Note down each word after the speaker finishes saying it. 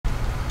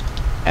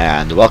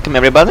And welcome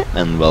everybody,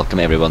 and welcome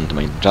everyone to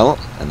my channel,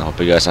 and I hope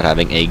you guys are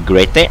having a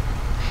great day.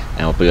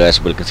 I hope you guys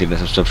will consider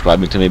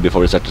subscribing to me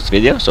before we start this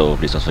video, so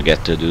please don't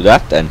forget to do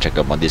that, and check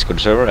out my Discord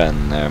server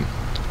and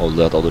all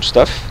that other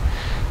stuff.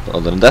 But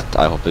other than that,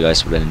 I hope you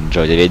guys will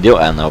enjoy the video,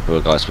 and I hope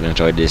you guys will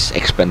enjoy this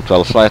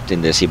X-12 flight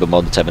in the Zibo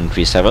mod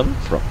 737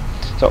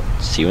 So,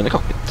 see you in the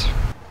cockpit.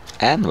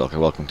 And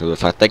welcome to the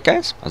flight deck,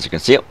 guys. As you can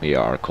see, we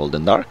are cold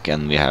and dark,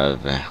 and we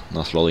have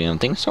not loading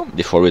anything. So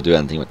before we do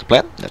anything with the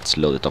plane, let's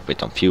load it up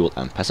with some fuel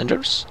and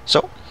passengers.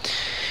 So,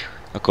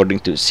 according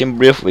to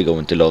SimBrief, we're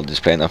going to load this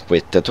plane up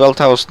with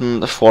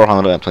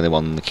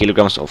 12,421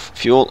 kilograms of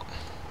fuel.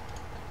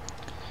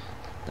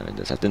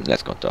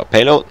 Let's go to our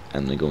payload,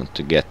 and we're going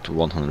to get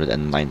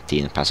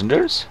 119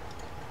 passengers.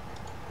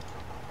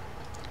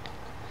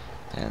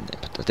 And I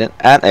put that in,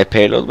 and a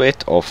payload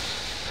weight of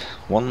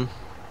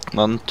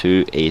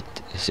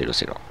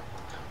 12800.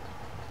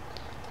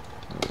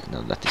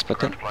 Now that is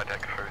put in.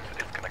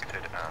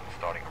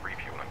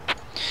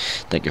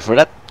 Thank you for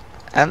that.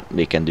 And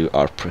we can do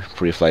our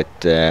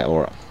pre-flight,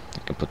 or I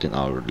can put in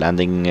our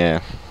landing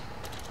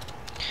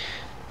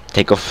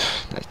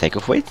takeoff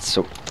weight.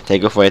 So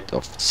takeoff weight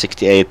of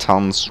 68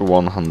 tons,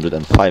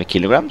 105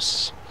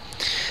 kilograms.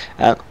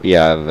 And we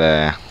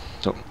have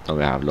so now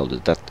we have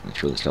loaded that, and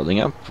fuel is loading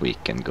up. We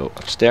can go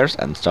upstairs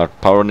and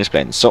start powering this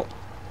plane. So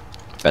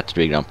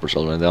battery ground power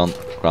already on,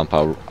 ground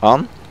power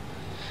on.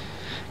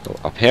 Go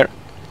up here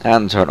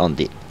and turn on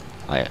the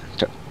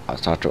I'll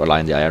start to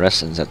align the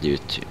IRS and set you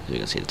to, so you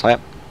can see the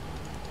time.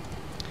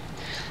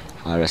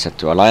 IRS set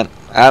to align,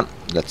 and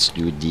let's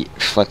do the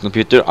flight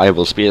computer. I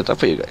will speed it up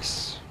for you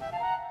guys.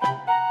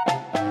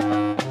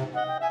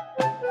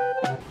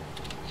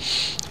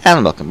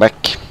 And welcome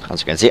back.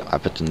 As you can see, I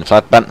put in the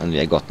flight plan, and we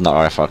have gotten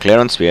our RFR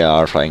clearance. We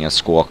are flying a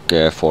Squawk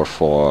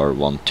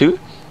 4412.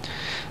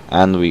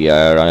 And we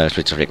are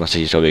switch the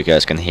frequency so you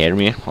guys can hear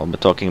me while I'm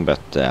talking,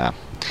 but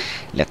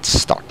let's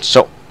start.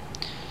 So,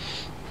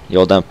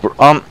 yaw damper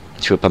on,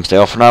 fuel pump stay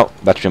off for now,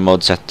 battery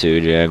mode set to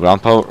the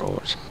ground power,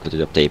 or put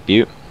it up to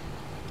APU.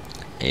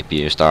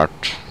 APU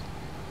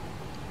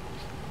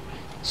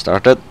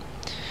started.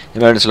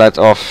 Emergency light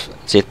off,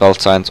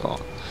 seatbelt signs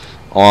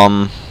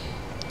on,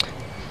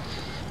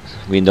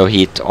 window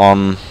heat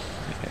on,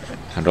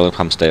 hydraulic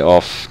pump stay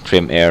off,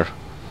 trim air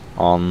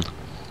on,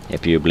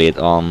 APU bleed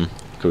on.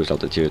 Cruise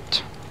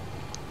altitude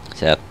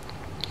set,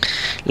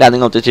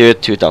 landing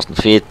altitude 2000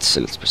 feet.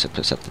 So let's set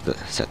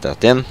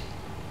that in.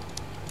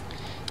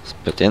 Let's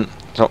put in.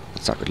 So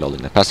let's start with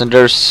loading the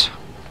passengers.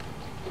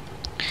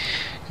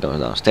 Go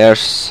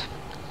downstairs.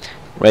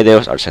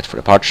 Radios are set for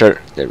departure.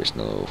 There is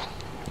no.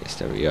 Yes,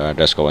 there we are.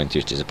 Just going to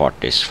use this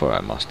part this for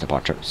a mass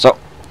departure. So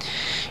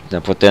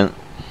then put in.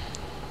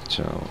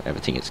 So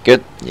everything is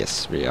good.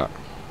 Yes, we are.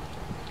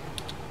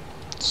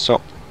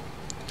 So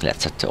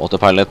let's set to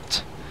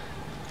autopilot.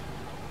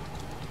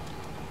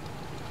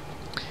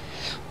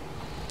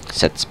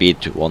 Set speed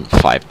to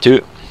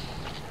 152.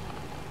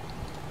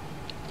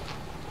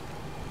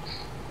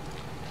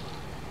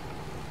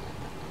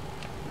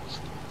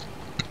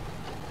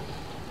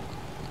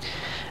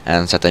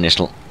 And set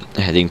initial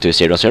heading to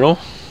 00.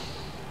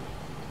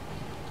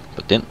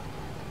 Put in.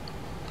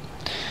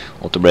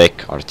 Auto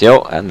brake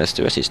RTO, and let's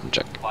do a system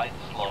check. Light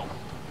slow.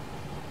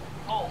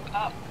 Hold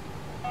up.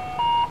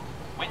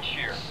 Wind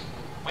shear.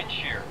 Wind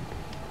shear.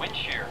 Wind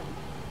shear.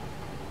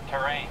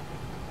 Terrain.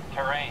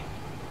 Terrain.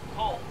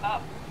 Pull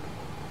up.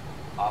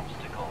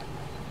 Obstacle.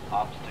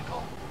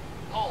 Obstacle.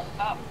 Pull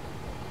up.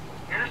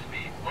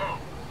 Airspeed low.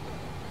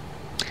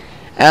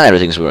 And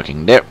everything's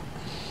working there.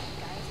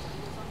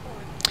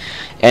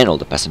 And all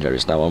the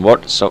passengers now on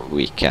board, so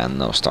we can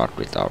now start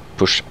with our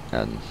push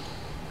and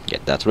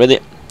get that ready.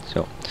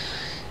 So,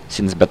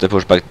 since better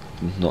pushback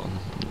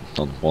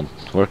won't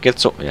work it,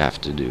 so we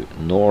have to do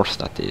north.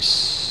 That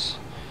is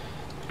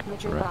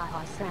Madrid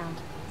Barajas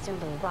round.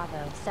 Zulu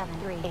Bravo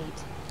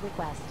 738.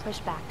 Request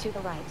pushback to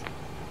the right.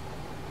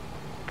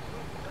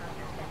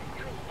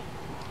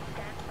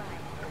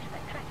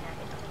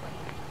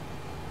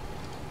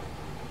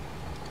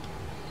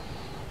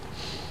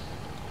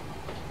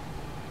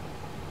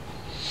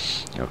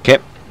 Okay.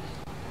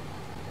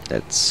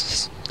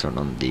 Let's turn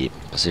on the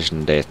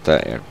position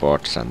data,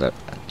 airport, sender,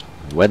 and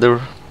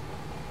weather.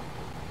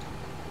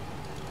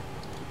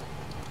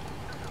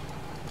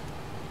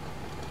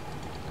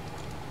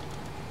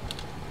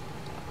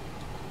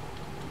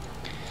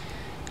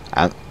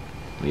 And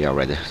we are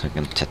ready. So we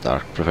can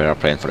prepare our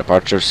plane for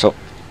departure. So,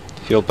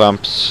 fuel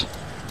pumps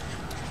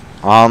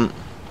on.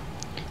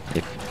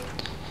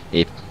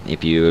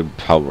 EPU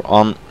power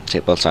on.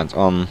 Seatbelt signs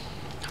on.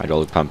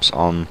 Hydraulic pumps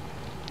on.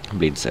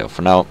 Bleed stay off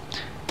for now.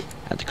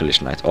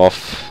 Anti-collision light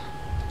off.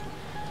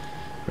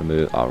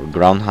 Remove our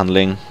ground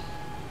handling.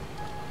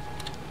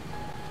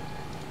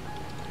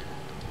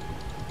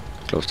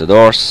 Close the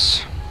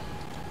doors.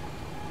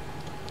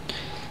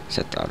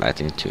 Set our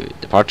lighting to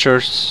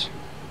departures.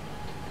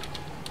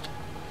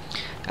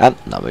 And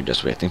now we're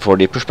just waiting for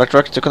the pushback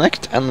truck to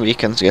connect, and we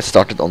can get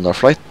started on our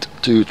flight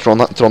to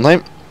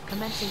Trondheim.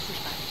 Commencing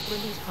pushback.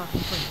 Release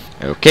parking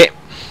free. Okay.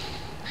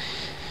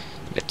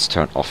 Let's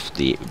turn off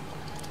the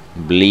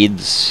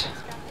bleeds.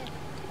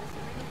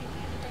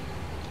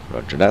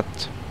 Roger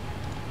that.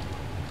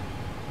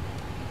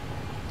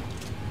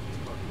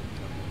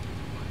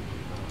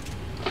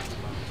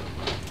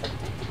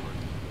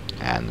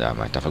 And I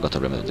might have forgot to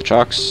remove the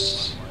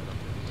chocks.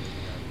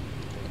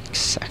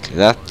 Exactly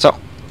that. So,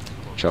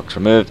 chocks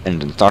removed,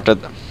 engine started.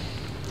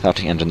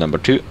 Starting engine number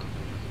 2.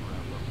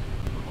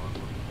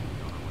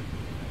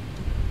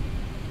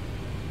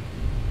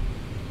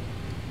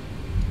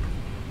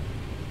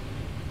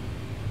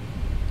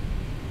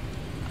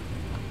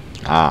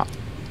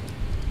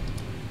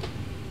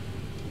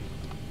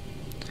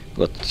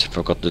 But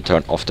forgot to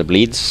turn off the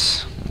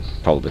bleeds.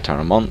 Probably turn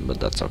them on, but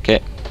that's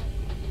okay.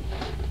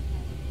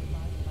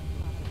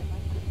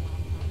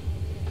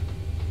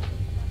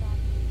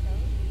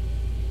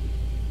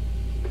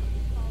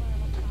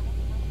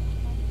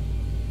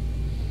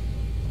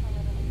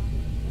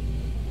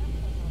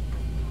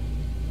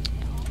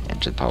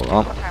 Engine power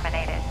on.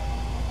 Terminated.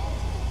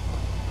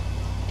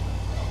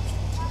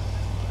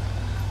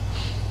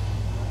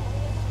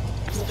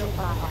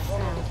 Barajas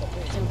sound.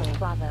 Zibo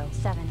Bravo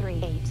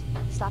 738.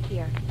 Stop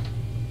here.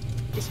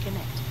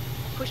 Disconnect.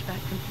 Pushback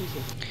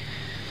completed.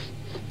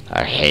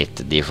 I hate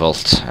the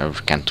default. I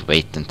can't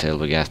wait until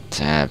we get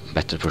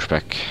better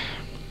pushback.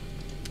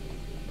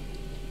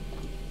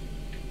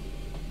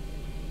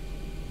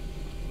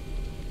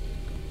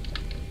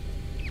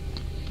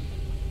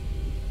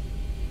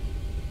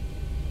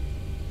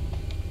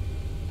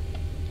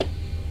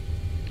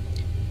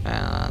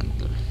 And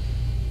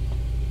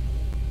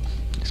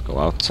let's go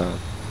outside.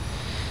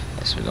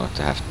 Yes, we're going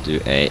to have to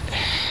do a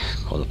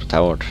call up the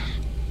tower.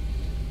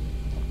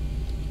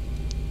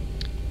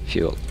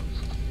 Fuel.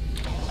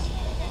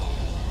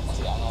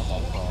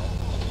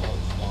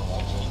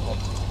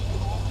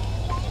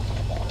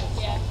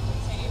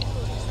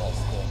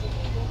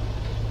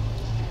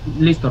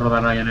 Listo,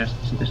 rodar Ryanair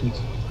 76.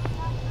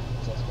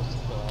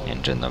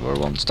 Engine number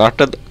 1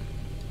 started.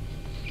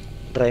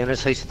 Ryanair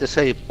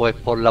 676, pues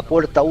por la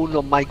puerta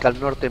 1, Mike al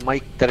norte,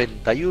 Mike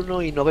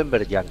 31 y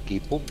November Yankee.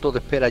 Punto de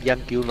espera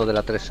Yankee 1 de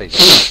la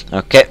 36.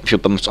 Okay, fuel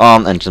pumps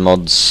on, engine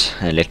mods,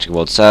 electric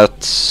mods out,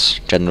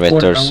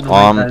 generators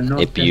on,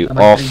 APU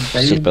off,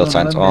 seatbelt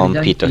signs on,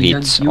 pitot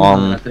heats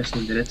on,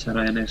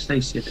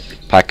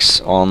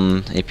 packs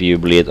on, APU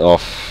bleed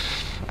off,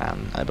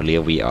 and I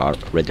believe we are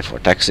ready for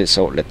taxi,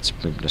 so let's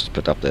just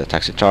put up the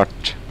taxi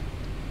chart.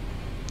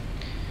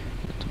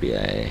 To be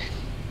a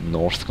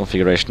north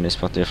configuration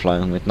is what we're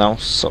flying with now,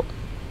 so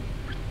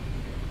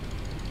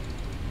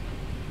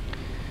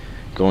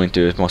going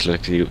to most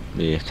likely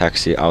be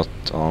taxi out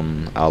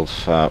on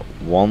Alpha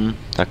 1,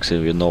 taxi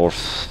with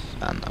north,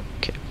 and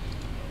okay.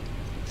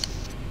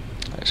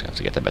 I just have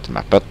to get a better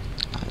map, but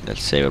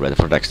let's say we're ready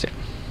for taxi.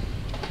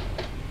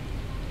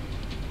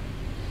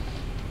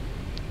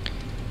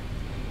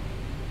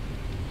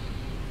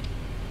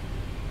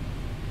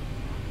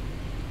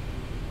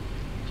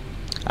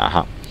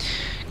 Aha.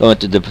 Going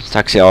to the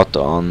taxi out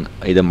on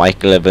either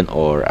Mike 11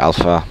 or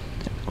Alpha,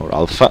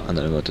 and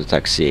then we go to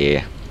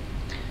taxi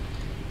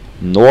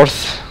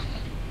north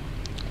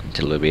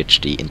until we reach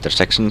the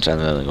intersections,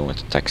 and then we're going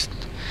to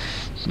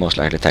most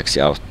likely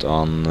taxi out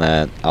on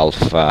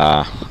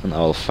Alpha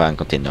and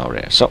continue over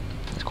here. So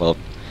let's call up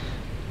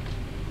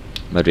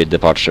Madrid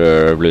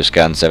departure, blue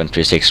scan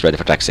 736, ready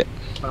for taxi.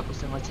 Para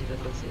puesto en marcha el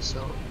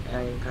proceso,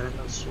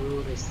 encarando al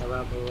sur, estaba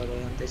aprobado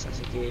antes,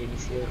 así que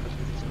inicio el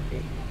proceso,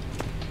 ok.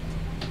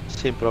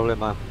 Sin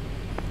problema.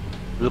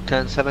 Blue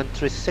Can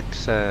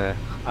 736,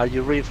 are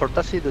you ready for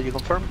taxi? Do you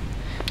confirm?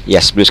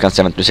 Yes, blue scan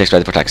 736,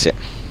 ready for taxi.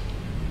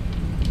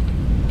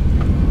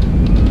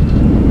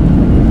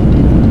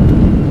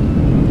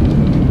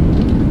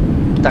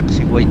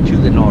 Taxiway to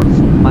the north,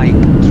 Mike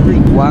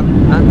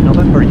 31 and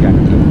November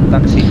Yankee.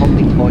 Taxi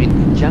holding point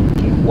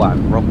Yankee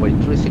 1, runway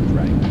 36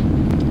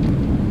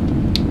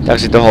 right.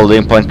 Taxi to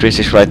holding point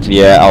 36 right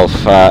via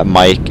Alpha,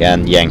 Mike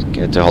and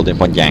Yankee to holding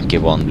point Yankee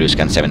 1, blue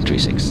scan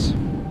 736.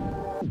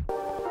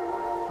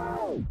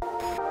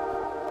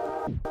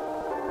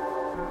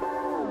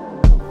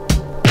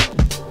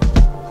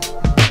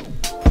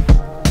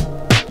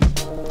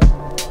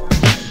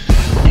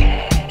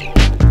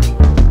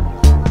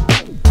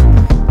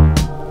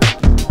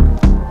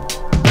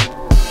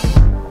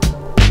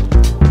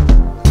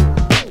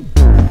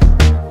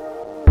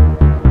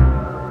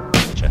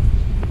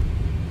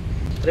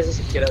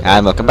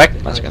 And welcome back.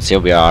 As you can see,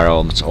 we are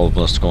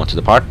almost going to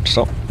depart,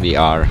 so we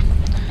are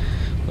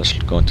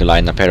just going to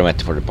line up here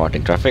waiting for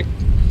departing traffic.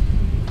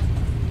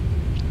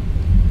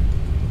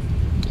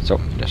 So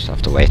just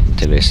have to wait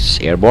until it's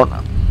airborne.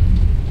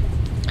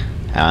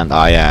 And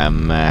I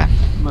am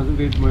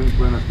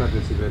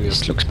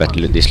this looks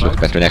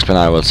better next one,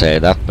 I will say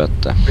that, but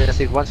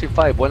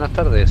 165, buenas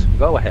tardes,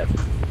 go ahead.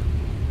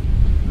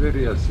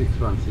 Area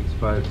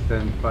 6165,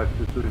 stand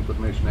 522,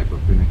 information echo,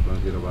 Phoenix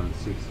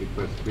 1016,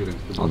 request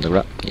clearance to on the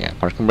ground. Yeah,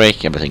 parking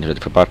brake, everything is ready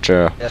for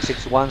departure.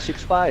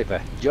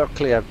 6165, you're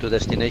clear to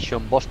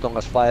destination Boston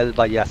as filed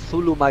via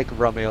Zulu Mike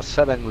Romeo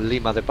 7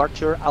 Lima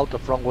departure out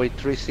of runway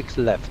 36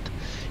 left.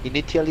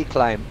 Initially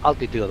climb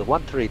altitude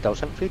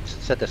 13,000 feet,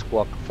 set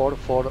squawk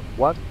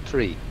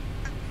 4413.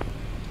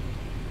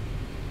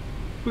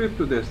 Clear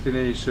to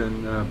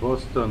destination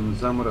Boston,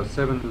 Zamora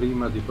 7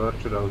 Lima,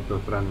 departure out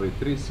of runway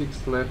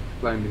 36 left,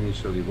 climb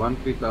initially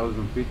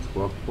 13,000 feet,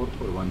 squawk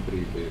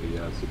 4413,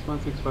 area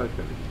 6165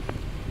 heavy.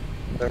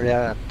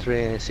 Area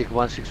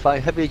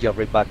 6165 heavy, your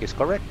readback is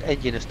correct,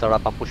 engine start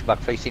up and push back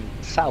facing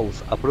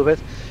south,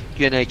 approved,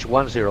 QNH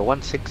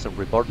 1016 and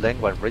report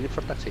length when ready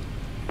for taxi.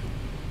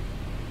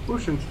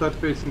 Push and start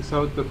facing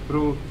south,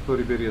 approved for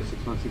Iberia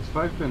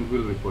 6165 and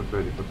will report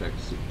ready for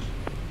taxi.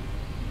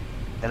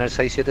 En el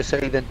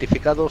 676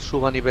 identificado,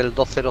 suba a nivel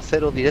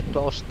 200 directo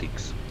a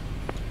Ostix.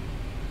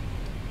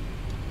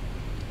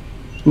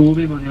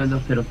 Subimos nivel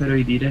 200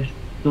 y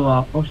directo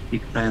a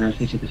Ostic, en el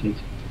 676.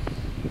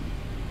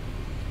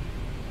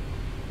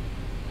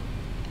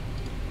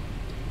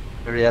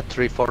 Iberia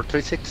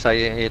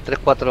 3436,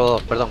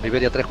 34, perdón,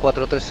 Iberia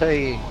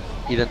 3436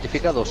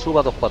 identificado,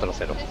 suba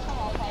 240.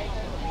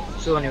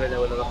 Subo a nivel de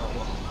vuelo 2.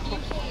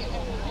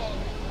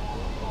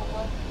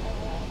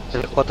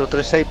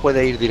 3436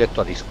 puede ir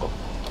directo a disco.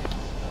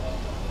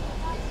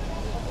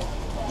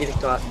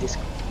 Directo a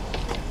disco.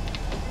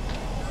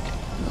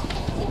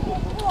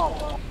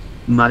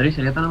 Madrid,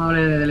 ¿sería tan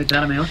amable de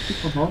deletrearme Ostic,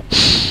 por favor?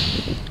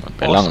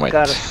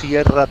 Oscar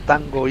Sierra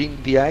Tango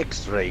India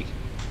X-Ray.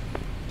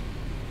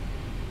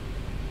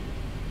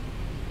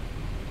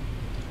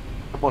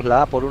 Vamos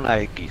la A por una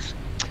X.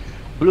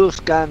 Blue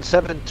scan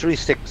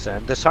 736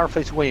 and the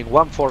surface wind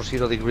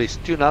 140 degrees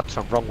 2 knots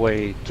on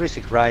runway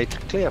 36 right,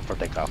 clear for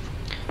takeoff.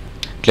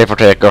 Clear for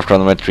takeoff,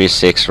 runway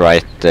 36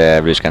 right,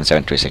 blue scan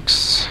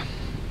 736.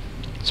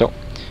 So,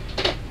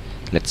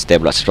 let's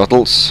stabilize the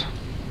throttles.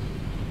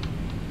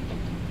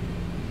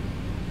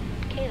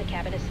 Okay, the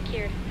cabin is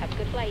secured. Have a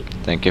good flight.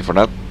 Thank you for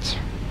that.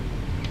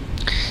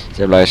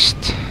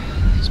 Stabilized.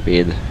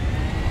 Speed.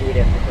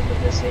 Iberia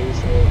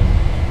 3436,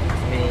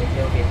 me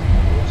tengo que ir.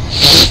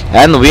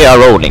 And we are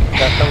rolling.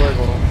 Hasta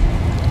luego.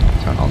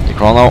 Turn on the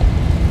chrono.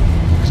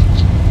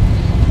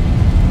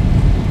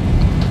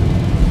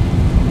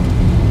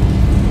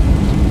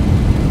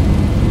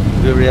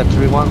 Iberia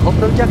 31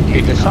 Hotel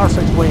Yankee, the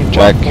surface wind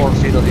Check.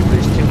 140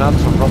 degrees 2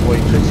 knots on runway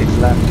 36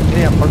 left,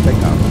 clear for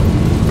takeoff.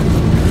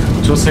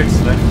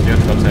 26 left, clear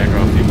for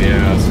takeoff,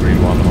 Iberia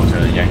 31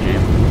 Hotel Yankee.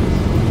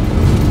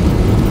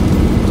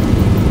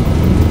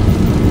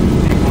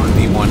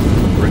 V1,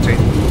 rotate.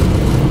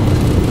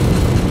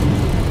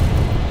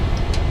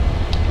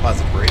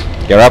 Positive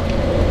rate. Gear up.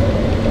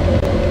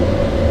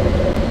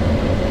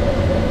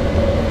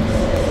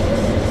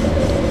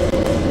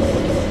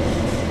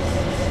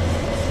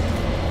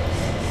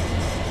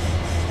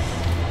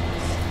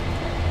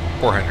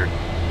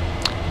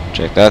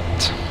 Check that.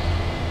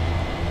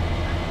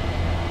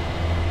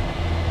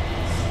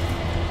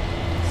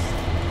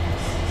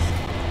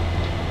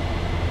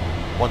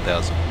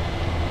 $1,000.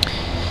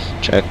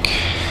 Check.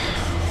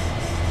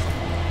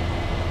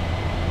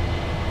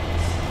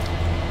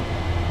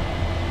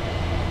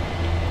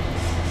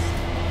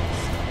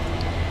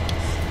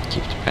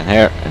 Keep the pen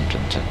here and to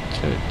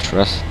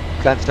trust.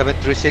 Plan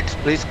 736,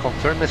 please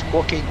confirm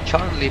squawking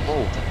Charlie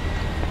mode.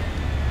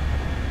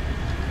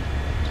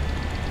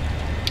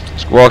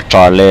 Squawk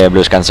Charlie,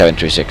 blue scan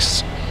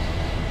 736.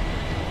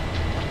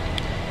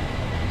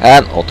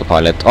 And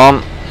autopilot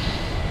on.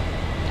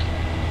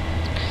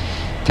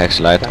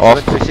 Taxi light Plan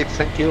off. 736,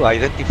 thank you.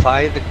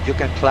 Identified, you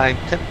can climb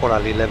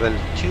temporarily level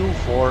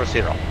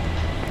 240.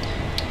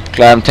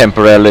 Climb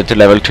temporarily to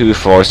level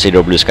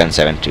 240, blue scan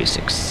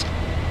 736.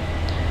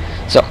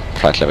 So,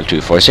 flight level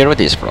 240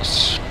 with easy for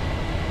us.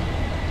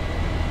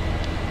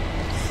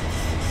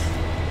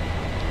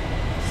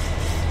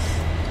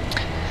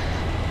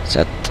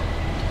 Set.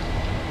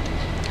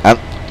 And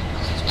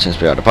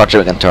since we are departure,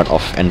 we can turn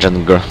off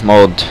engine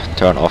mode,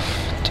 turn off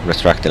to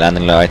retract the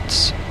landing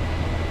lights.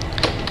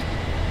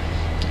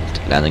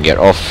 Landing gear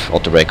off,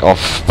 auto brake off,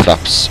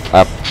 flaps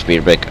up,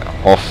 speed brake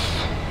off.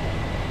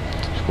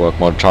 Squawk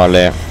mode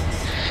Charlie.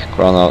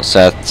 Chrono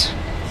set.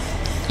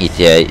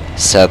 ETA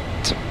set.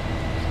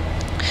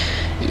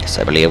 Yes,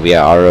 I believe we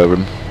are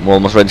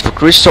almost ready for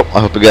cruise, so I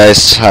hope you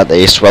guys had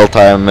a swell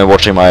time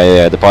watching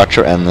my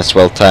departure and a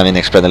swell time in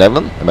X-Plane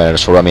 11,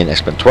 sorry, I mean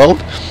X-Plane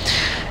 12.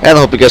 And I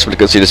hope you guys will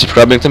consider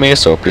subscribing to me,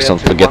 so please don't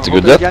forget to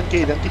do that.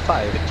 Yankee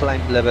identified,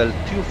 climb level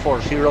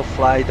 240,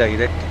 fly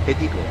direct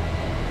Edigo.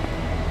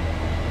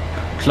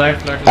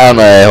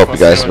 And I hope you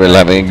guys will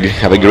have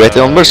a great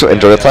number, so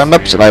enjoy the time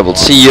lapse, and I will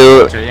see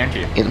you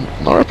in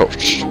our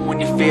approach. Even when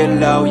you feel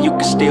low, you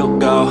can still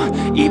go.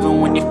 Even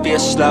when you feel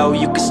slow,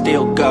 you can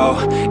still go.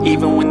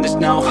 Even when there's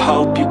no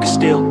hope, you can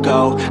still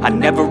go. I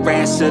never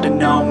answer to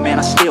no, man,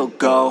 I still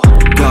go.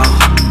 Go,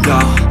 go,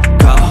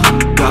 go,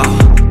 go,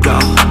 go,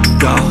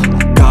 go,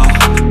 go,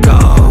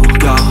 go,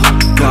 go,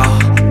 go,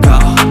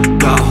 go,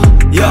 go,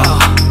 yo,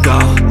 go,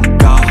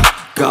 go,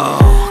 go.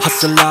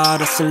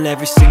 hustle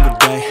every single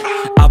day.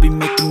 I'll be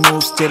making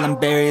moves till I'm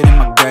buried in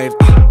my grave.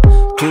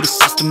 To the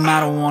system, I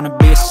don't wanna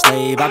be a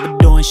slave. I've been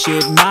doing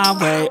shit my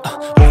way,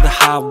 or the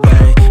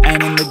highway.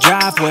 And in the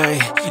driveway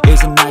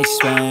is a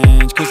nice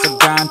range, cause I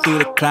grind through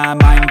the climb,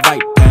 I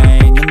invite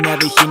pain. You'll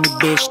never hear me,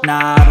 bitch,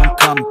 nah, I don't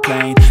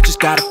complain. Just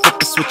gotta flip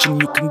the switch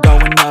and you can go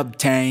and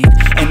obtain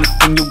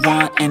anything you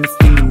want,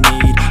 anything you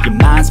need. Your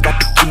mind's got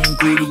the key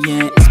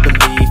ingredient, it's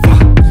belief.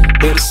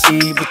 They'll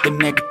deceive with the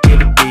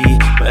negativity,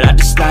 but I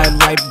just slide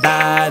right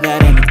by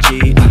that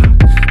energy.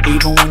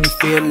 Even when you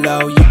feel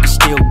low, you can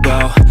still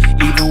go.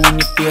 Even when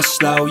you feel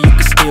slow, you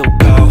can still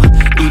go.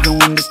 Even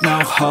when there's no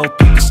hope,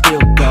 you can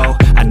still go.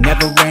 I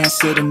never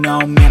answer to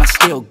no, man, I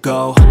still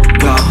go.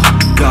 Go,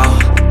 go,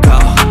 go,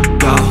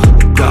 go,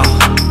 go, go,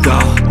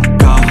 go,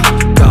 go, go,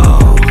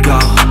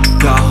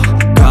 go, go, go,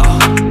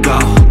 go, go,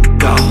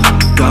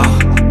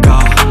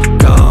 go,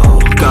 go,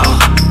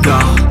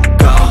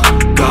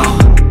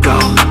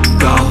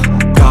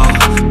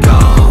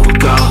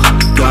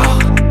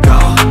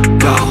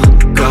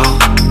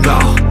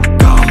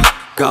 go,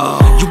 go.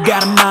 You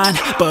got a mind,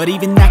 but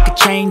even that could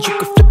change. You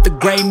could flip the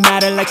gray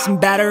matter like some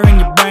batter in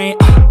your brain.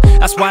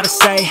 That's why I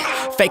say,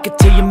 fake it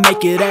till you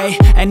make it A.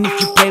 And if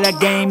you play that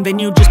game, then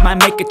you just might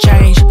make a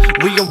change.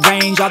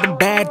 Rearrange all the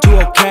bad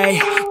to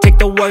okay. Take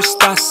the worst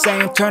thoughts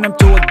saying, turn them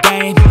to a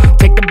game.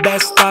 Take the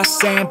best thoughts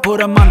saying, put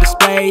them on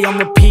display. On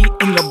repeat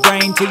in your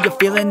brain till you're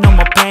feeling no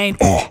more pain.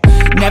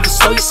 Never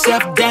slow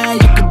yourself down,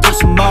 you can do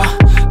some more.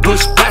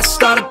 Push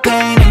past all the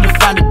pain and you'll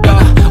find a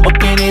door.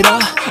 Open it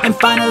up and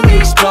finally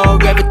explore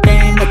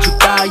everything that you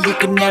thought you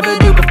could never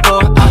do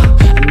before.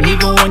 And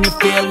even when you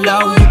feel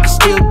low, you can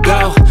still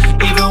go.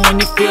 Even when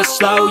you feel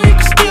slow, you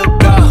can still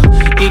go.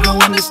 Even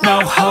when there's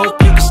no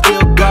hope, you can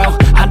still go.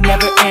 I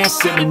never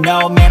answer to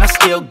no, man, I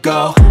still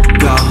go.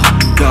 Go,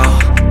 go,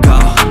 go, go,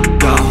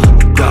 go,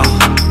 go,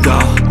 go, go,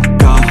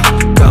 go,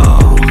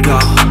 go, go,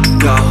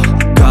 go,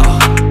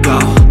 go,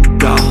 go,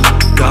 go,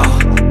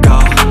 go,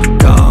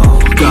 go.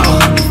 Even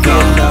when you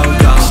feel low, you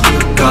can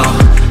still go.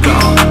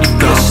 Even when you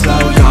feel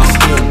slow, you can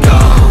still go.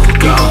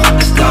 Even when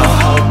there's no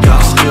hope, you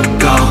can still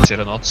go.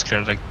 Not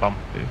clear like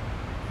bumpy.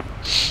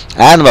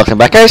 And welcome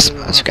back, guys.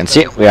 As you can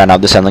see, we are now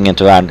descending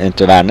into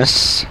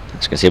Værnes.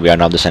 As you can see, we are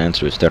now descending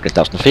through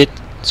 30,000 feet.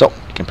 So,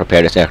 we can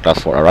prepare this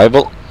aircraft for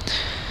arrival.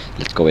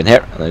 Let's go in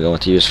here. We're going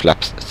to use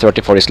flap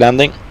 30 for this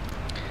landing.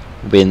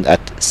 Wind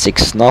at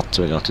 6 knots.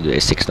 We're going to do a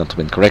 6 knot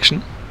wind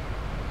correction.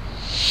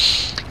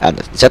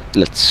 And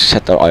let's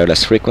set our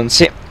ILS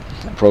frequency.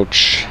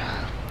 Approach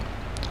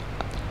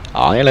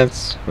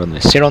ILS runway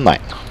 09.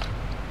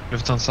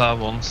 Lufthansa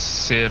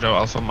 10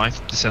 Alpha Mike,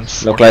 descent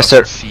 4,000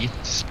 Localizer. feet,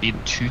 speed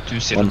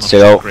 220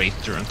 10 knots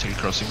greater until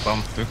crossing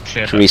Bambu,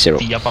 clear 30.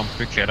 via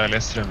Bambu, clear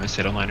ILS runway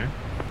 09er.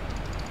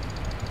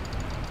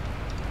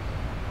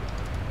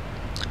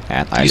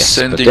 And ILS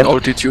Descending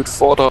altitude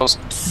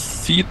 4,000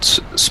 feet,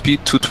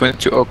 speed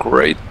 220 or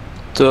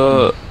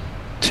greater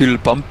till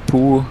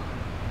Bambu,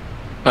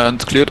 and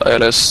cleared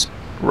ILS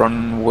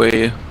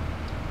runway.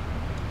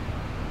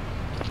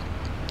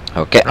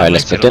 Okay,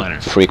 ILS put in.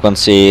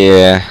 Frequency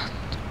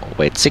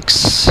weight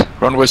 6.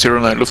 Runway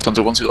 09,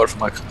 Lufthansa 10 Alpha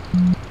Mike.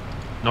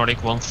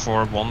 Nordic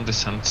 141,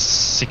 descent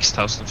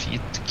 6,000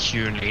 feet,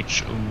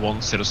 QNH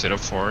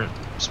 1004,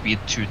 speed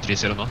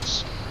 230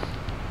 knots.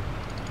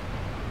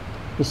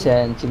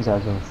 Descend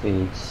 6,000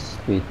 feet,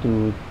 speed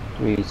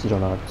 230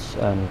 knots,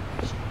 and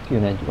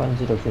QNH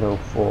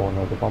 1004,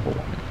 Nordic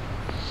 141.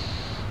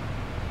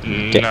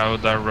 Okay.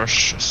 Lauda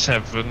Rush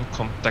 7,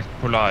 contact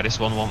Polaris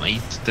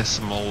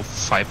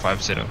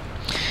 118.550.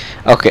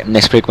 Okay,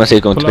 next frequency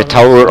is going to be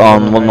tower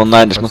on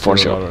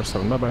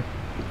 119.40. Bye-bye.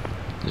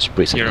 Just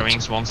preset Zero that.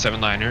 wings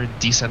 179er,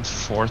 descent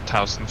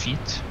 4,000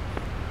 feet.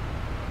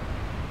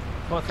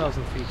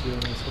 4,000 feet,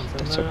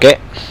 That's okay.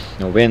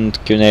 No wind,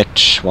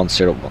 QNH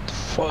 1014.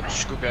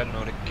 Watch Google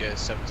Nordic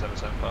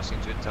 777 passing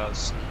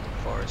 2,000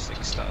 for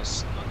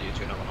 6,000 on the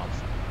U2 1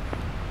 Alpha.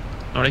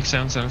 Nordic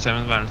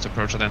 777, Værnes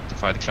approach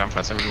identified, climb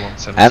flight level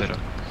 170. And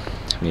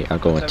we are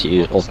going to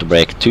use auto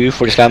brake 2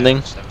 for this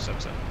landing.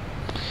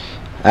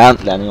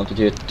 And landing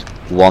altitude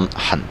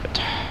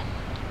 100.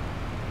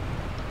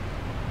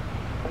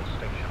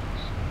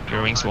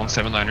 Zero wings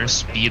 179er,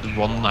 speed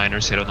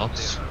 190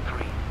 knots.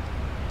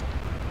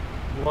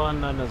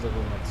 190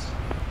 knots.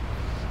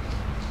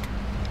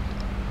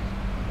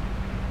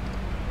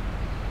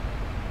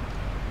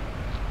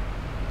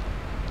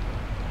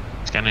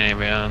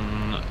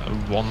 Scandinavian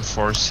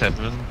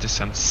 147,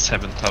 descent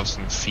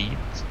 7,000 feet,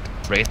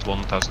 rate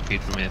 1,000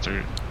 feet per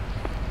minute.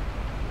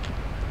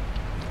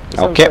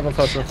 Okay,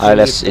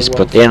 ILS is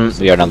put in.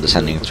 We are now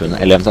descending to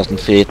 11,000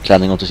 feet.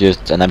 Landing altitude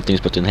and everything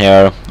is put in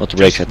here. Auto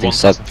brake settings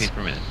set.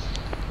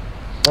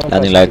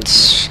 Landing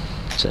lights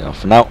set off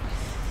for now.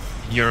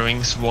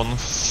 Eurowings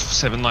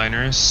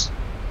 179ers,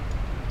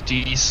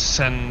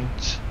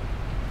 descent.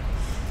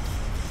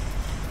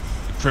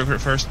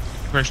 First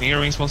correction,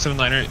 Eurowings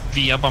 179er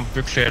via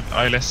Bambu cleared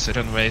ILS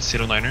runway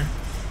 09er.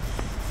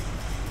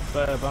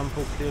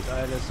 Bambu cleared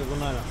ILS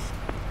 09er.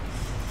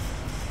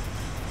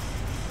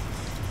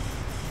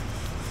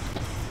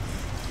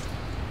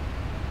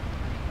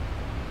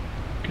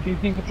 Good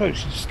evening,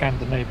 approach to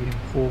Scandinavian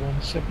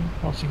 417,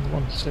 passing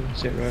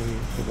 170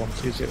 for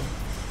 120.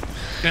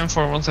 Scan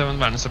 417,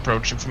 Værnes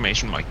approach,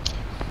 information Mike.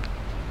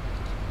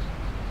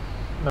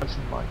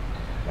 Motion Mike.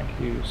 Thank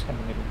you,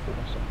 Scandinavian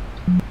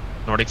 417.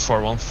 Nordic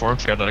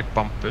 414, clear direct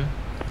Bampu.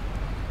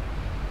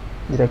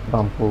 Direct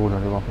Bampu,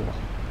 Nordic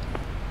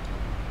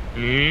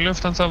 141.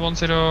 Lufthansa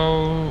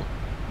 10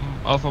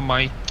 Alpha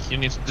Mike, you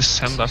need to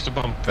descend after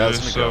Bampu,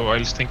 so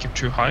I'll think you're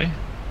too high.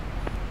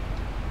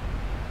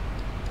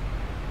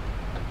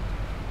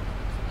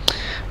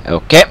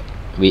 Okay,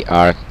 we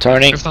are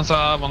turning.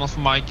 Lufthansa 1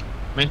 Alpha Mike,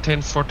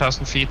 maintain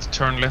 4,000 feet,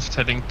 turn left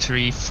heading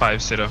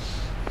 350.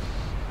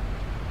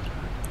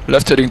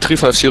 Left heading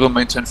 350,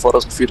 maintain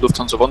 4,000 feet,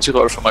 Lufthansa 10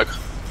 Alpha Mike.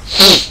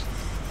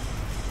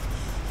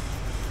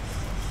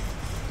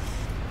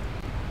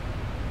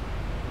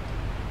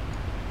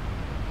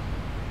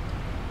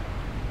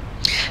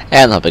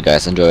 And I hope you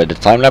guys enjoyed the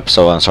time lapse,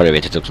 so I'm sorry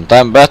it took some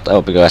time, but I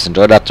hope you guys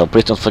enjoyed that, so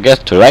please don't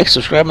forget to like,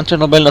 subscribe and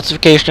turn on bell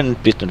notification.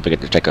 Please don't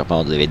forget to check out my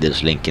other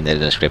videos, link in the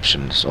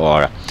descriptions,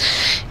 or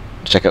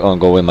check out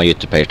go in my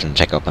YouTube page and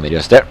check out my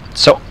videos there.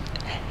 So, I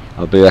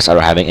hope you guys are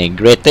having a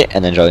great day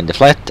and enjoying the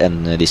flight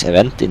and this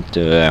event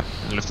into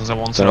Lufthansa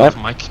 10 Alpha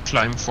Mike,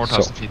 climb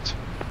 4,000 feet.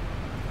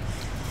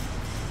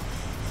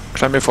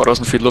 Climb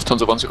 4,000 feet,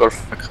 Lufthansa 10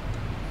 Alpha Mike.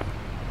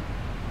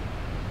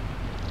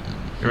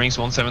 Bearings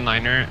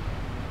 179er.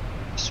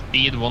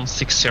 Speed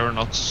 160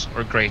 knots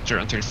or greater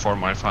until 4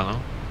 mile final.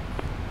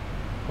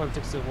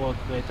 160 or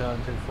greater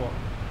until 4.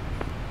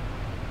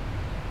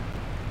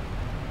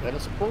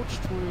 Værnes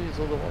approach to is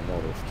the one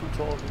out of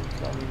 2,000,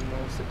 climbing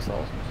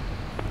 6,000.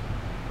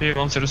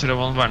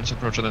 P1001, Værnes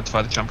approach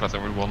identified, climb flight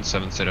level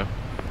 170.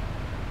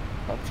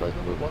 Climb flight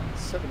number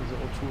 170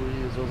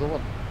 is the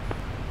one.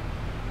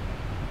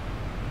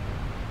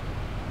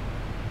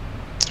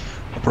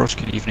 Approach,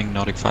 good evening,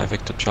 Nordic 5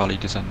 Victor Charlie,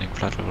 descending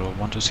flight level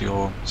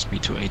 120,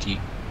 speed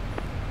 280.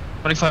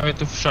 Nordic 5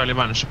 Victor Charlie,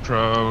 Værnes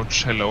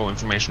approach, hello,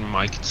 information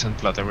Mike, descend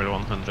flight level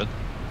 100.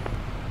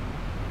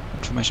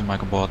 Information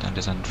Mike aboard and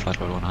descend flight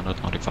level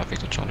 100, Nordic 5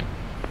 Victor Charlie.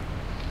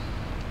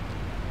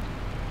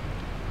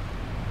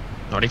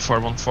 Nordic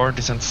 414,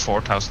 descend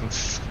 4,000,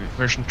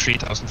 version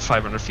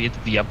 3,500 feet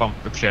via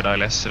Bampu, cleared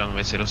ILS,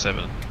 runway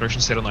 07,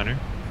 version 09er.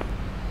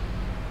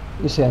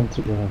 Descend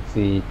 3,000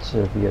 feet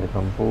via the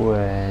Bampu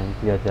and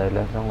via the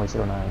left runway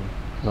 09,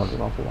 Nordic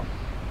 141.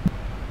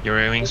 Your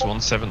wings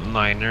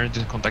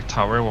 179er, contact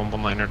tower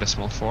 119er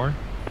decimal 4.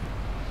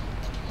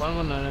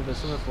 119er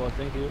decimal 4,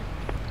 thank you.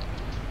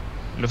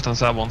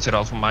 Lufthansa 10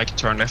 Alpha Mike,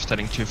 turn left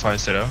heading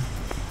 250.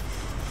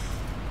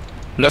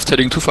 Left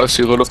heading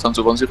 250,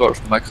 Lufthansa 10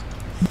 Alpha Mike.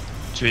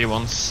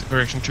 2E1,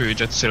 correction 2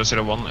 jet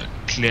 001,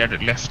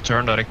 cleared left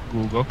turn direct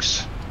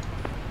Gogox.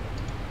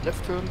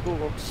 Left turn,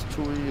 Gogox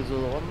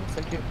 2E01,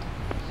 thank you.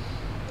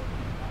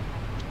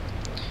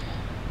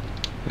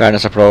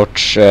 Værnes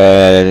approach,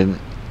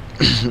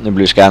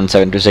 blue scan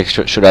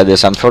 726, should I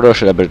descend further or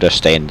should I just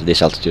stay in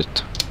this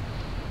altitude?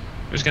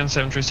 Blue scan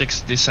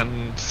 736,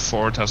 descend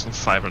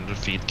 4,500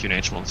 feet,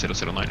 QNH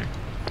 1009er.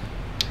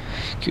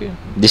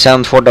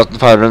 Descend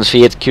 4,500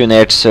 feet,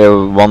 QNH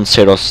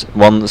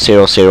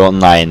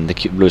 1009,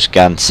 the blue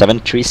scan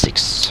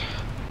 736.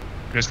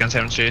 Blue scan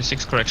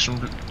 736,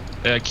 correction,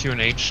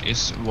 QNH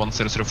is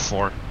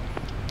 1004.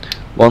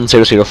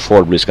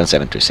 1004, blue scan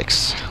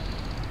 736.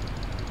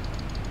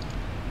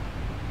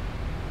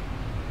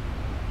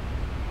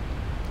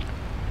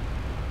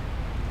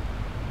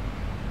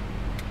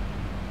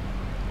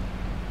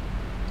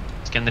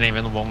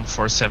 Scandinavian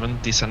 147,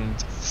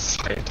 descend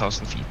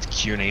 5,000 feet,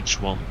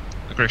 QNH 1.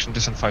 Correction,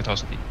 descend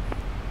 5,000 feet.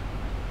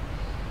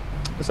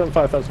 Descend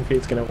 5,000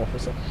 feet, Scandinavian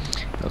 147.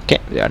 Okay,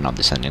 we are now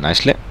descending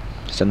nicely.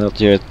 Descend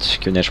altitude,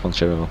 QNH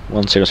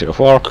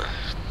 1004.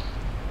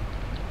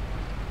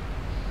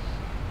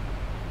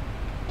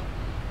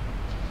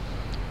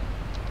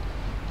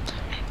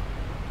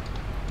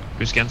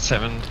 Blue scan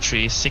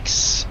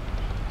 736,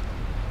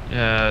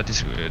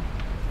 disregard.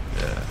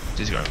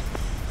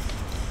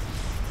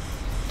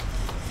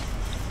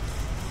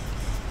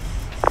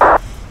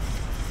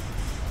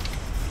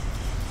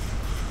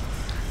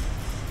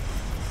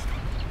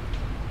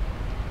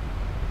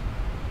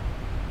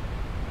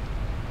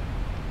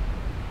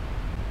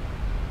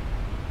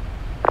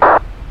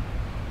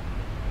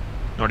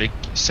 Nordic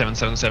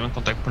 777,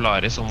 contact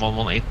Polaris on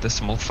 118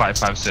 decimal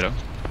 550.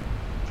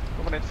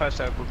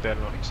 11850, book there,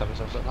 Nordic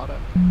 777, ha det.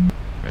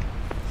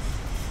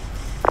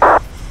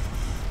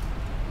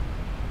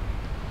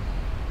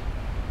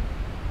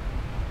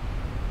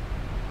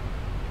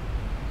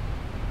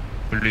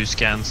 Great. Blue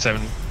scan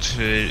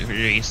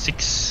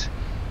 736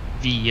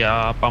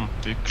 via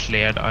Bampu,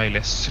 cleared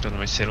ILS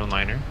runway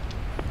 09er.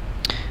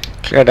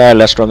 Cleared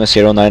ILS runway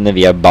 09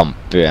 via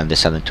Bampu and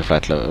descending to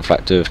flight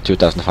to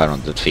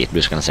 2,500 feet,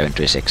 blue scan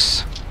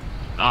 736.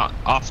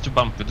 After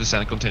Bampu,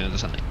 descend, continue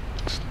descending.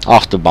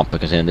 After Bampu,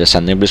 continue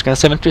descending, blue scan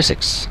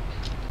 736.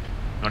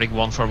 Nordic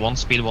 141,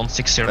 speed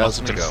 160 knots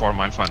until 4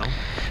 mile final.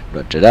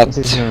 Roger that.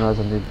 60 knots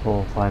until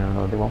 4 final,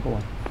 Nordic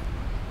 141.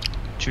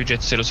 2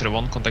 jet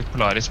 001, contact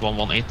Polaris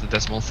 118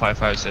 decimal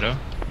 550.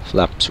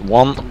 Flaps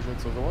 1.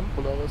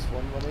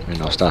 We're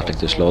now starting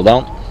to slow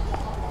down.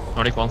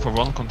 Nordic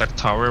 141, contact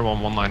tower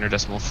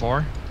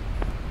 119.4.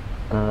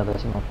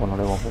 Decimal 4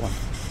 Nordic 141.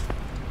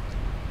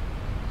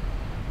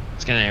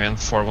 Scandinavian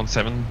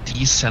 417,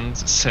 descend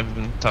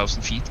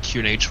 7,000 feet,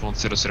 QNH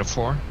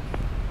 1004.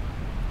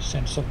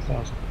 Descend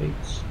 7,000 feet.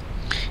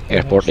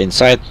 Airport in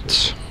sight.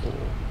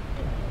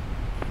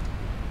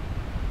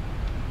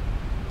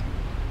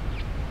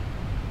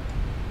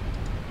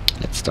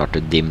 Let's start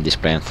to dim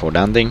display for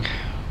landing.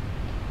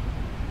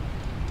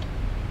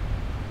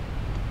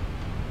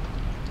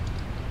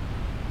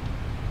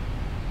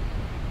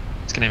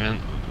 Scandinavian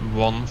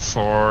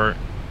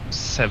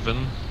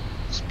 147,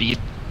 speed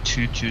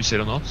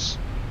 220 knots.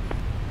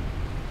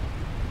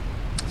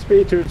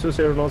 Speed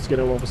 220 knots, get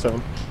a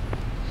 147.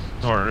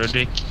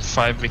 Nordic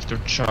 5 Victor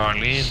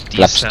Charlie,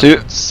 Flaps descend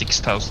 2.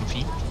 6,000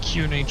 feet,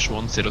 QNH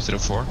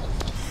 1004.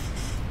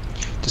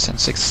 Descend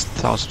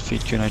 6,000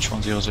 feet, QNH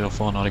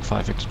 1004, Nordic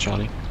 5 Victor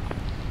Charlie.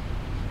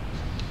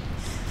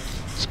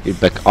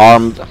 Speedback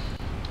armed.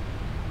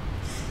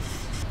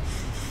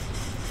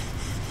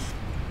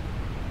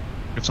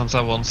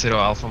 Lufthansa 10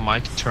 Alpha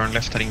Mike, turn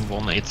left heading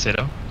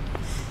 180.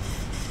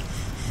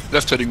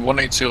 Left heading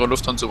 180,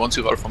 Lufthansa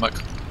 10 Alpha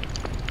Mike.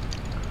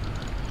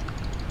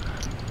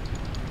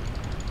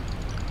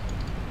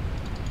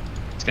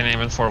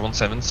 Scandinavian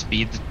 417,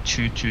 speed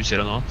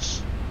 220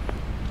 knots.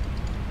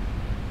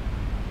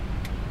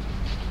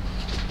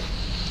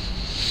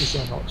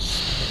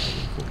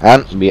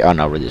 And we are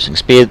now reducing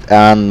speed,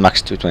 and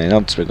max 220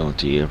 knots. We're going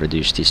to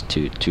reduce this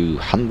to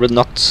 200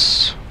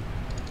 knots.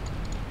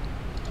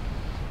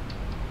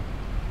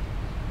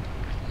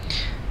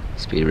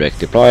 Speed brake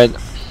deployed.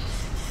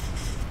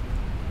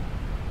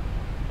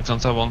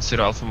 Lufthansa 10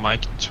 Alpha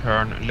Mike,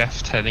 turn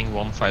left heading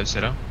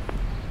 150.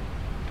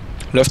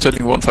 Left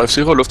heading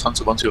 150,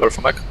 Lufthansa 10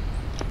 Alpha Mike.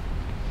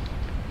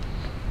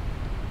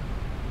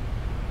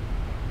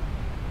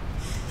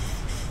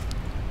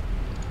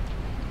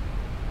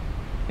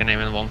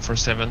 Scandinavian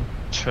 147,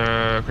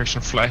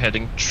 correction, fly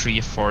heading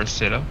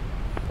 340.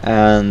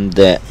 And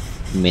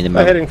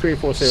minimum Heading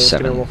 340,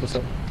 7.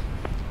 147.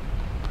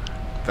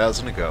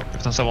 1,000 to go.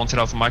 Lufthansa 10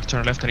 Alpha Mike,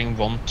 turn left heading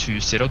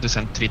 120,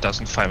 descend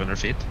 3,500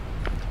 feet.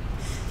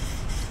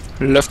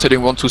 Left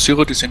heading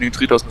 120, descending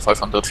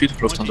 3,500 feet,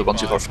 Lufthansa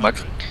 10 Alpha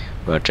Mike.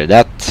 Roger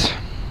that.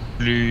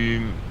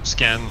 Blue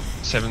scan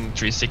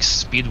 736,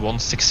 speed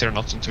 160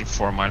 knots until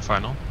 4 mile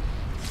final.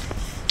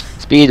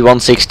 Speed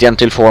 160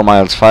 until 4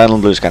 miles final,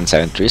 blue scan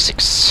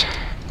 736.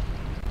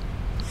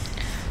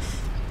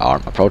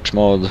 Arm approach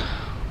mode.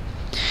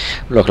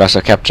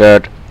 Localizer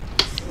captured.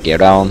 Gear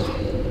down.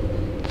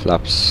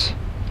 Flaps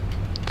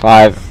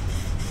 5.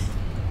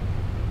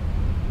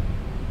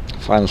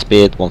 Final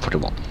speed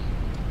 141.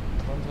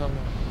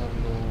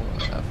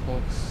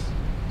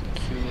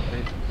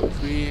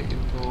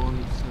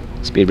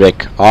 Speed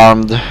brake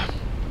armed.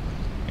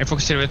 Air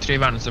Fox 03,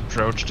 Værnes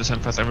approach,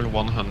 descend fast level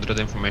 100,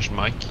 information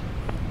Mike.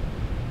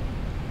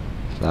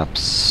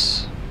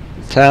 Flaps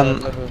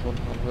 10.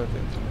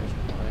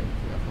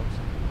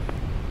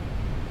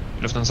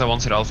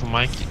 Lufthansa 10 Alpha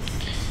Mike,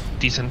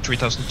 descend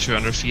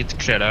 3,200 feet,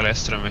 clear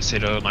ILS, runway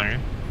 09.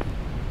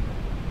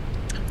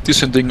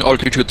 Descending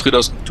altitude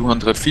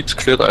 3,200 feet,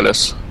 cleared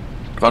ILS.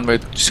 Runway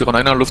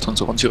 09,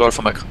 Lufthansa 10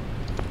 Alpha Mike.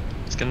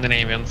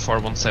 Scandinavian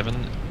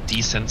 417,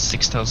 descend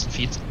 6,000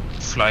 feet,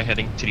 fly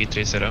heading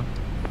 330.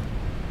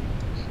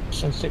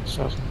 Descend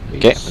 6,000 feet.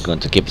 Okay, we're going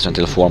to keep this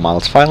until 4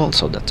 miles final,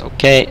 so that's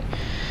okay.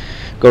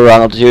 Go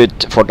around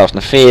altitude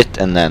 4,000 feet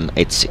and then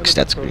 86,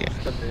 that's clear.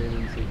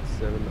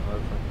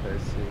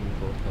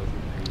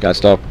 Guide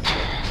stop,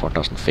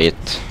 4,000 feet.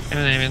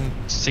 Scandinavian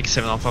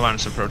 67 Alpha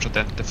Værnes approach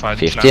identified,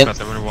 15. climb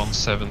flight level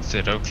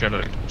 170, clear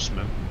direct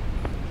smooth.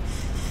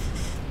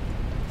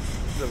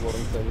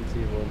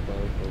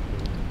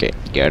 Okay,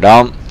 gear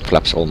down,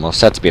 flaps almost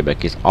set, speed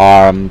brake is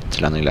armed,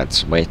 landing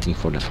lights waiting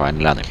for the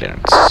final landing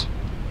clearance.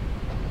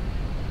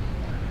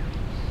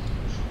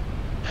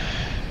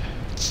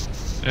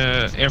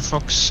 Air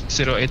Fox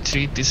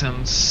 083,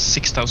 descends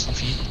 6,000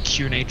 feet,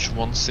 QNH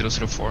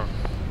 1004.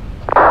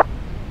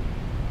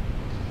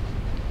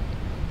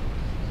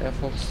 Air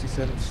Fox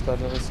descended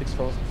start level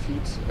 6,000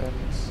 feet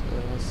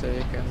and say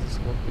again this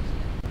one bit.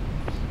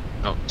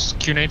 No,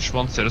 QNH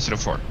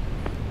 1004.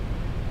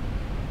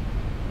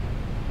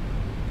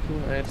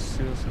 QNH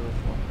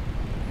 004.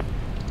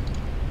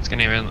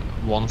 Scandinavian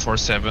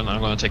 147,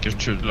 I'm going to take you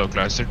to the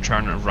localizer,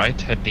 turn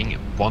right heading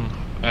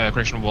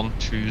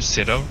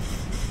 120,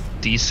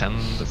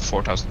 descend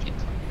 4,000 feet.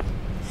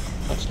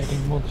 That's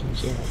heading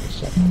 120,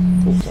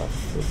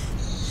 4,000 feet.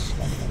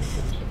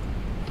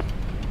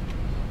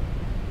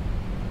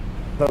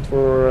 That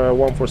for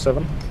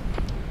 147.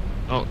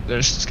 Oh,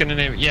 there's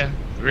Scandinavian, yeah,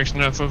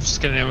 direction for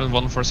Scandinavian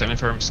 147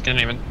 firm,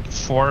 Scandinavian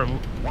 4...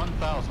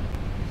 1,000.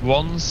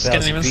 1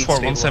 Scandinavian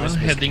 417,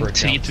 heading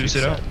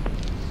 320.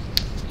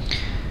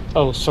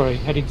 Oh, sorry,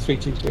 heading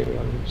 320,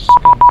 I was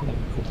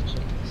Scandinavian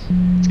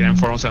 417. Scandinavian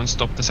 417,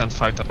 stop, descent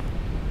 5,000.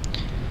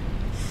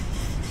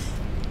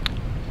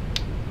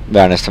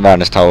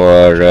 Værnes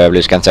Tower,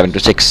 blue scan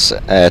 726,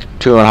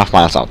 2.5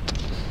 miles out.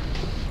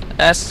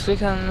 We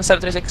can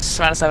 736,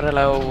 Værnes Tower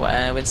low,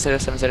 wind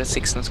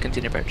 0706, and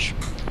continue approach.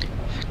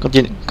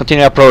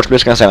 Continue approach, blue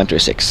scan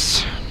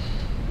 736.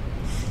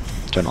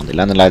 Turn on the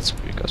landing lights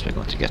because we're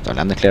going to get our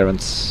landing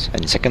clearance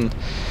any second.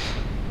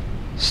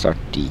 Start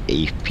the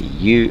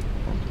APU. 1,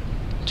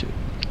 2,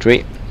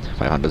 3,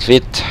 500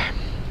 feet.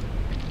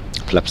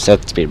 Flap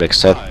set, speed brake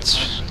set,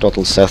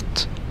 total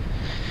set.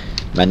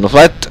 Manual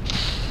flight.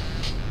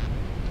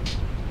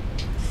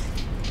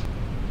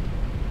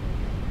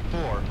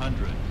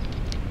 400.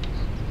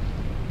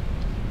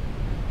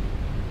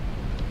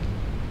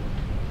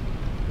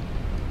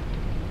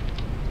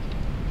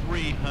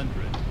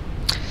 300.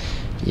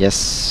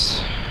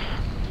 Yes.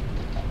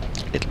 A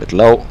little bit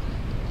low.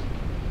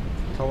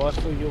 Tower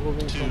for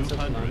Eurowings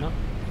 179.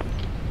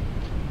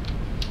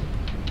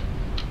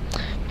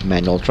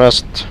 Manual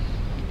thrust.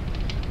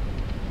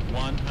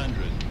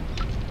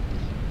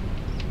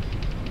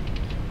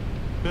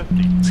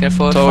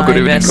 100. Tower, good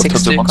evening,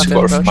 Lufthansa 10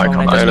 Golf, Mike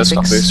on ILS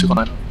runway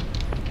 09.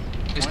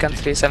 You scan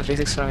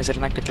 3736 from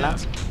 09 clear to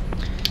land.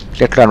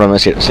 Clear to land runway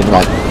 09.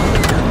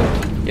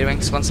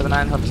 Eurowings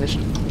 179, hold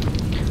position.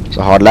 It's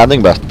a hard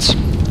landing, but it's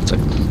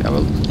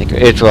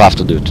it will have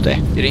to do today.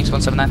 Eurowings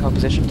 179, hold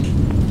position.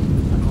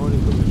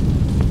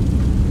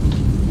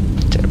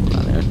 Terrible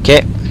landing.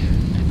 Okay.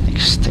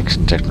 Next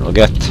section we'll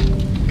get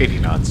 80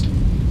 knots.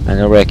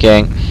 Manual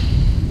braking.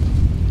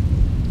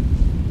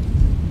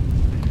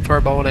 For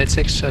Bowel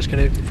 86,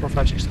 Scandinavian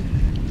 456.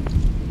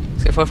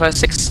 So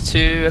 456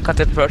 to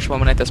contact approach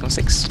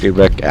 118.6. Speed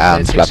brake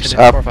and flaps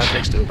up.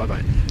 4562, bye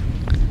bye.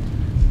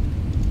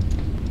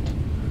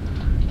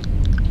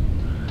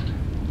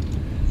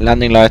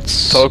 Landing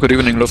lights. Tower, good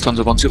evening,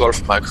 Lufthansa 10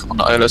 Alpha Mike on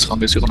ILS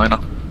runway 09.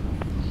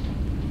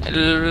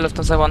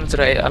 Lufthansa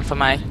 10 Alpha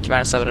Mike,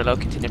 Værnes Tower low,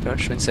 continue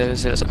approach, wind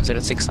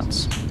 0706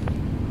 knots.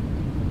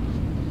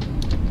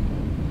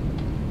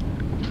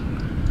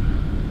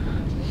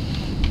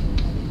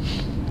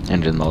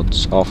 Engine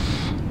modes off.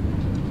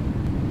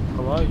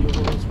 Tower,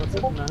 Eurowings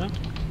 179.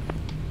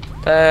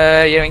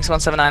 Eurowings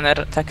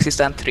 179, taxi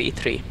stand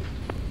 33.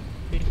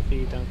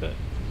 33, danke.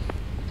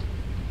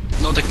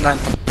 Nordic 9.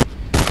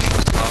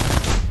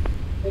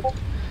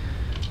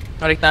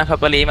 Nordic 9,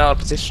 Papa Lima, all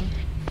position.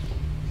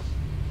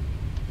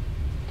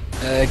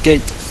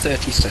 Gate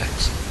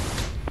 36.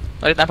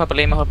 Nordic 9, Papa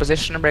Lima, hold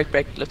position,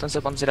 brake,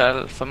 Lufthansa 10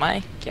 Alpha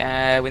Mike,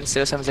 wind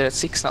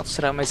 0706 knots,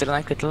 runway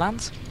 09 clear to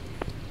land.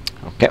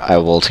 Okay, I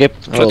will skip.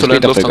 Try to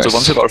land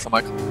Lufthansa 10 Alpha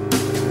Mike.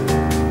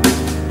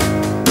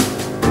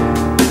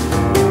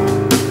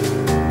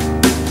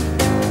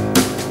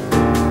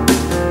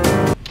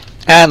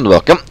 And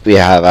welcome, we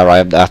have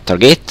arrived at our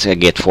gate,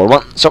 gate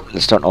 41. So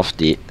let's turn off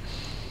the,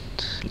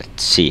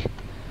 let's see,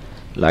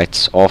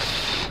 lights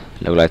off,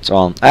 low lights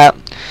on,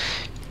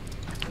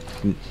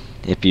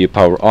 APU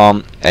power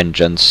on,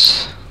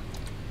 engines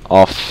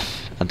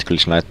off,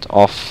 anti-collision light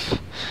off,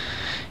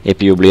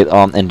 APU bleed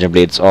on, engine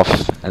bleeds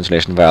off,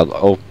 insulation valve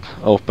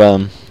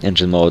open,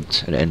 engine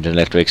mode, engine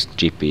electrics,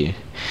 GP,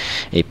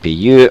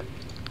 APU,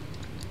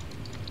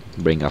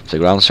 bring up the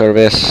ground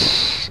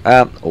service,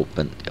 and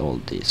open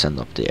all the, send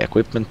up the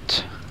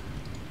equipment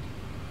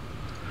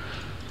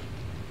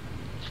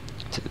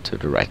to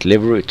the right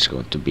livery, it's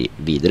going to be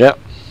videre.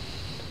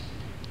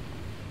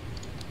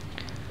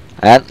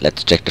 And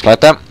let's check the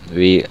flight time.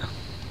 We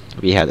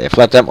had a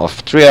flight time of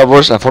 3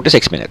 hours and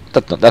 46 minutes.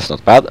 That's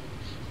not bad.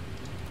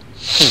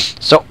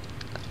 So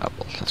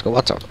let's go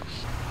outside.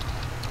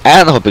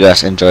 And I hope you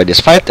guys enjoyed this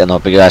flight, and I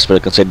hope you guys will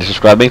consider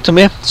subscribing to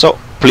me. So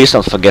please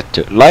don't forget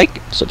to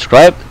like,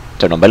 subscribe,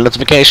 turn on bell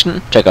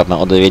notification, check out my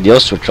other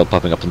videos which are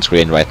popping up on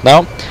screen right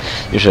now.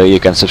 Usually you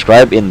can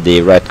subscribe in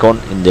the right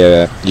corner, in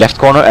the left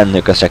corner, and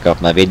you can check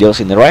out my videos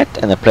in the right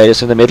and the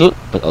playlist in the middle.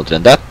 But other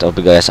than that, I hope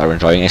you guys are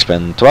enjoying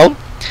Explain 12. And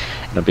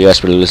I hope you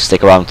guys will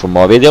stick around for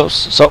more videos.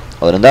 So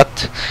other than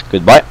that,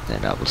 goodbye,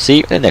 and I will see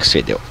you in the next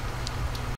video.